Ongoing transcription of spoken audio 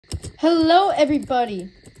Hello everybody,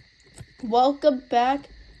 welcome back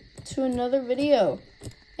to another video.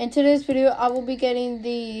 In today's video I will be getting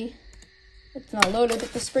the, it's not loaded,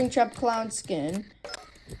 but the Springtrap clown skin.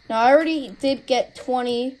 Now I already did get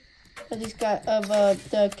 20 of these guys,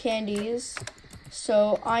 the candies,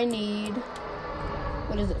 so I need,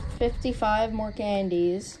 what is it, 55 more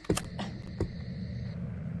candies.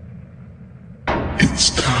 It's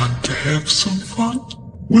time to have some fun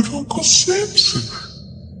with Uncle Samson.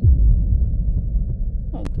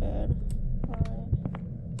 Oh god.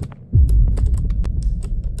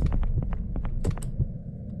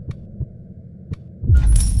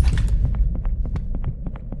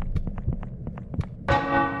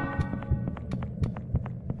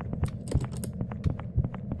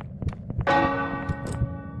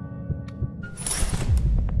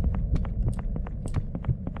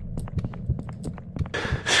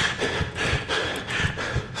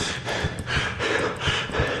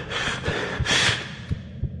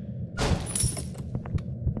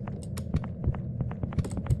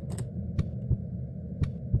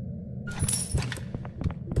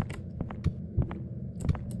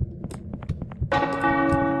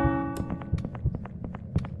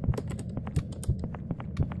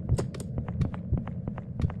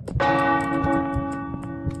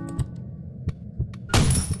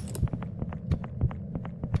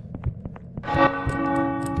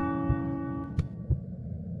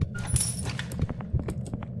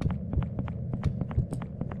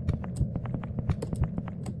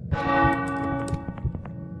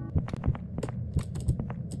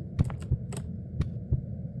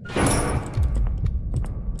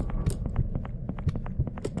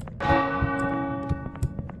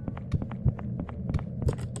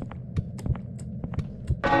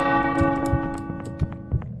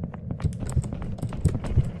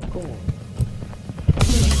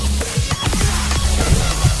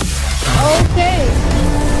 Okay.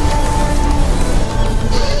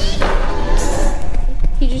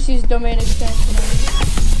 He just used domain extension on me.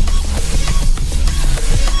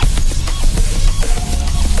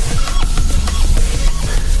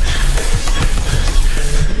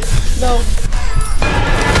 No.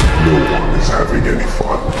 No one is having any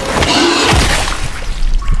fun.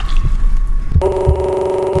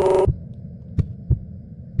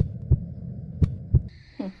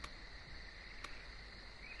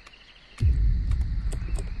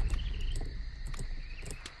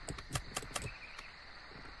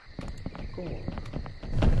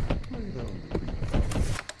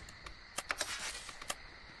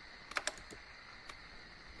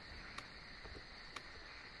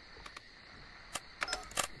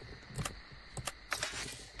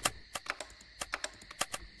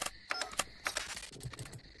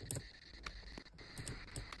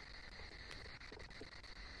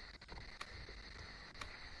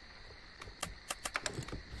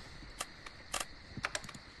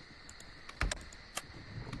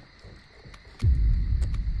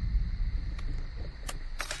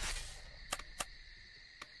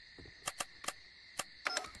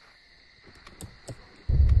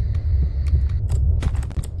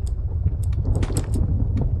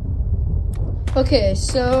 Okay,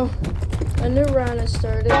 so a new round has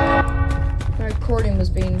started. My recording was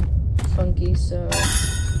being funky, so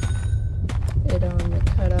it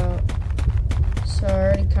cut out. So I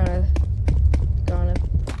already kind of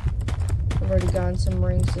I've already gotten some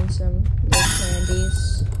rings and some little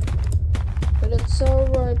candies, but it's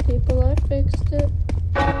alright, people. I fixed it.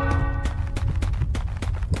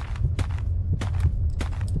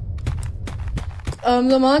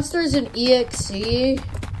 The monster's an EXE.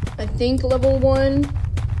 I think level 1,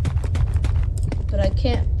 but I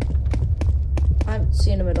haven't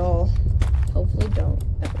seen him at all. Hopefully don't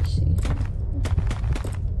ever see him.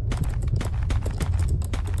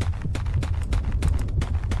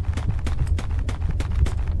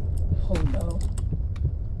 Oh no.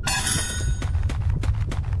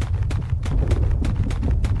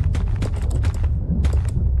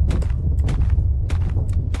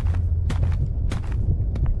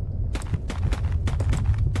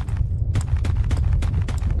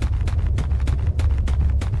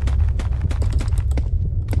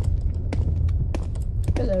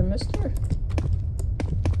 I missed her.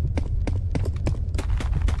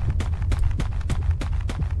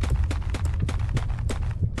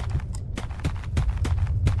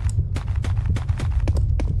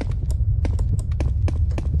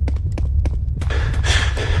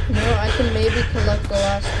 You know, I can maybe collect the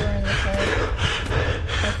last ring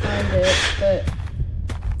if I find it, but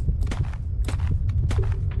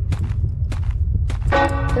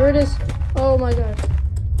there it is. Oh my gosh.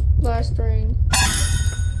 Last ring.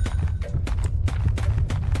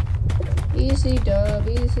 Easy dub,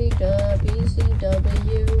 easy dub, easy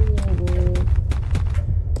W.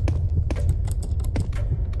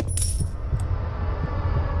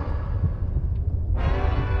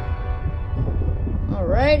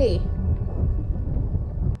 Alrighty.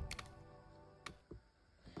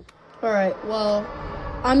 Alright, well,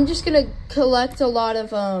 I'm just gonna collect a lot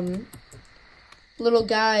of little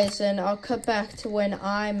guys, and I'll cut back to when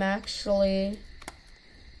I'm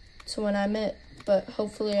it. But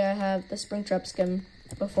hopefully I have the Springtrap skin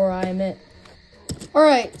before I am it.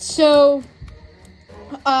 Alright, so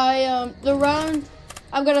the round,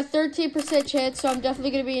 I've got a 13% chance, so I'm definitely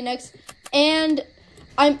gonna be next. And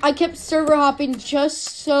I kept server hopping just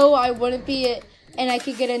so I wouldn't be it, and I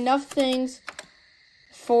could get enough things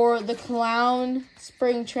for the clown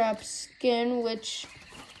Springtrap skin, which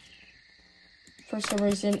for some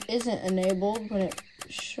reason isn't enabled, but it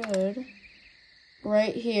should.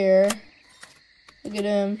 Right here. Look at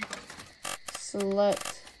him.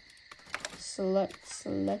 Selected.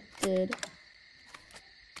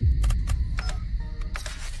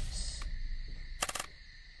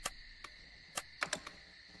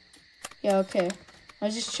 Yeah, okay. I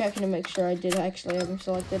was just checking to make sure I did actually have him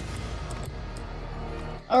selected.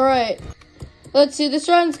 Alright. Let's see, this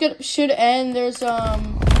round should end. There's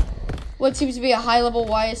what seems to be a high level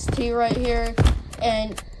YST right here,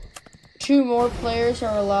 and 2 more players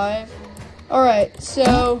are alive. Alright,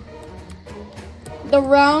 so the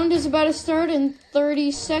round is about to start in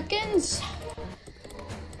 30 seconds.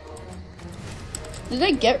 Did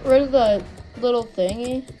I get rid of the little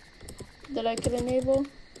thingy that I could enable?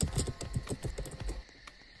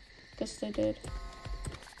 Guess they did.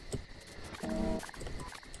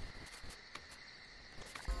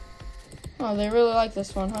 Oh, they really like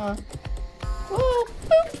this one, huh? Whoa,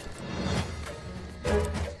 boop.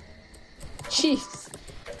 Jeez.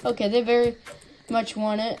 Okay, they very much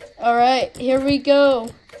want it. Alright, here we go.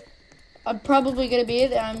 I'm probably gonna be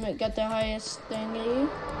it. I got the highest thingy.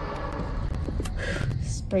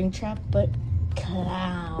 Springtrap, but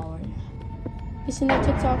clown. You seen that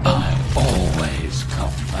TikTok? I always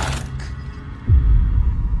come back.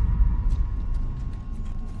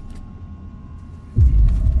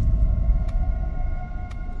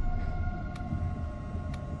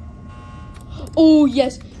 Oh,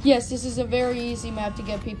 yes, this is a very easy map to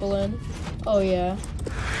get people in. Oh, yeah.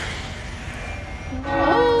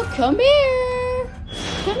 Oh, come here.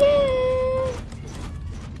 Come here.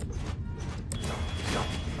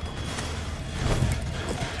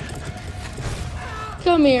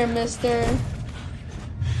 Come here, mister.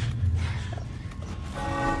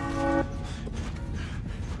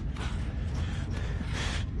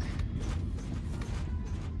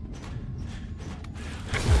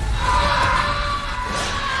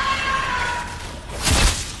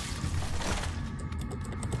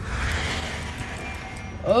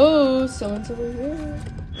 Oh, someone's over here.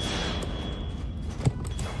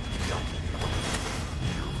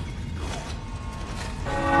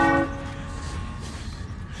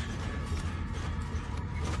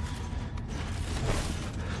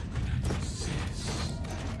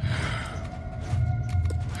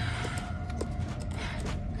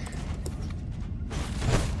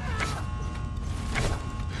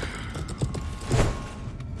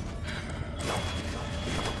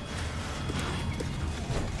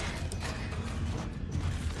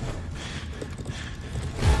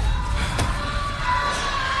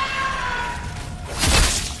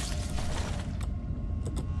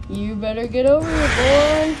 You better get over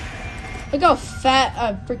here, boy. Look how fat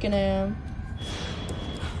I freaking am.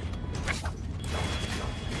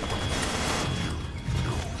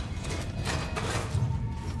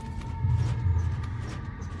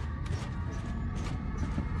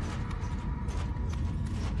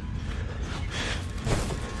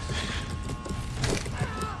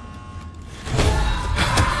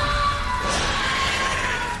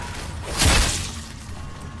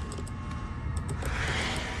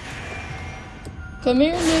 Come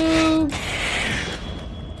here, noob.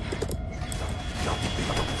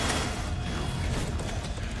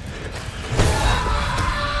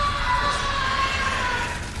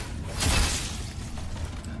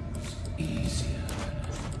 Easier.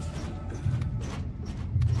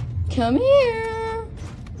 Come here.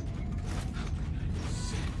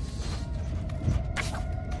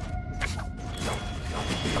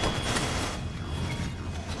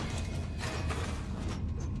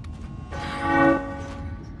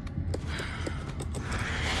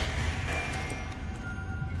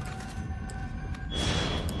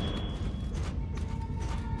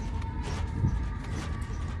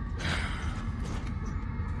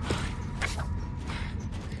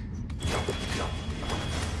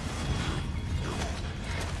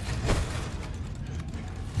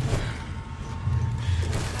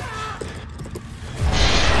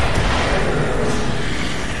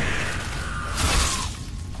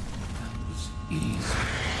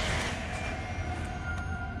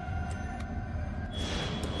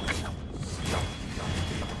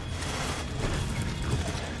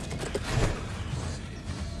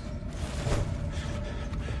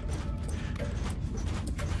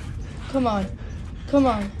 Come on. Come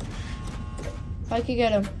on. I can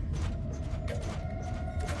get him.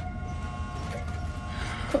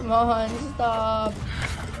 Come on, stop.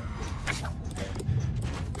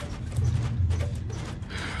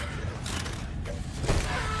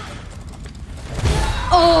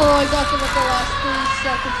 Oh, I got them at the last 3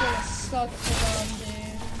 seconds and I sucked to them,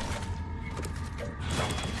 dude.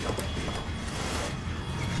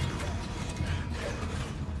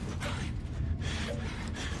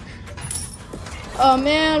 Oh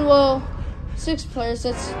man, well, 6 players,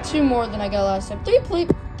 that's 2 more than I got last time. 3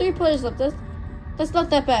 players left, that's not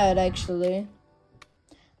that bad, actually.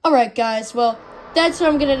 Alright guys, well, that's what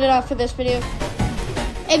I'm gonna do off for this video.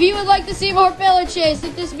 If you would like to see more pillar chase,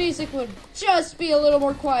 if this music would just be a little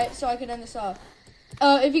more quiet so I can end this off.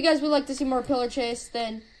 If you guys would like to see more pillar chase,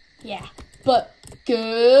 then yeah. But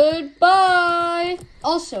goodbye.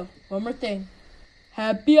 Also, one more thing.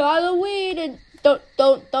 Happy Halloween, and don't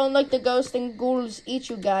let the ghosts and ghouls eat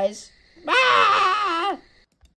you guys. Bye.